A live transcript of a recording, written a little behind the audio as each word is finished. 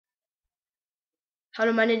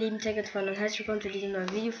Hallo meine lieben Tekkit-Freunde und herzlich willkommen zu diesem neuen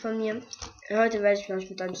Video von mir. Heute werde ich euch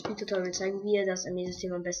mit einem Speed-Tutorial zeigen, wie ihr das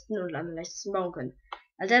ME-System am besten und am leichtesten bauen könnt.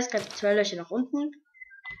 Als erstes greift ihr 2 Löcher nach unten.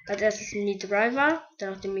 Als erstes den Driver,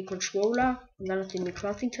 dann noch den Controller und dann noch den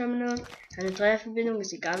Crafting Terminal. Eine Dreierverbindung,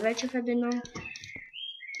 ist egal welche Verbindung.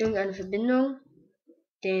 Irgendeine Verbindung.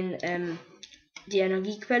 Die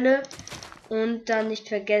Energiequelle. Und dann nicht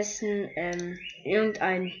vergessen,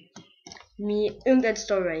 irgendein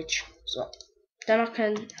Storage. So. Danach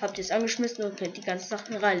habt ihr es angeschmissen und könnt die ganzen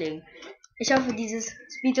Sachen reinlegen. Ich hoffe, dieses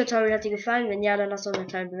Speed-Tutorial hat dir gefallen. Wenn ja, dann lasst doch eine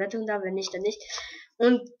kleine Bewertung da. Wenn nicht, dann nicht.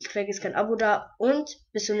 Und vergesst kein Abo da. Und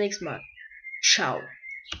bis zum nächsten Mal. Ciao.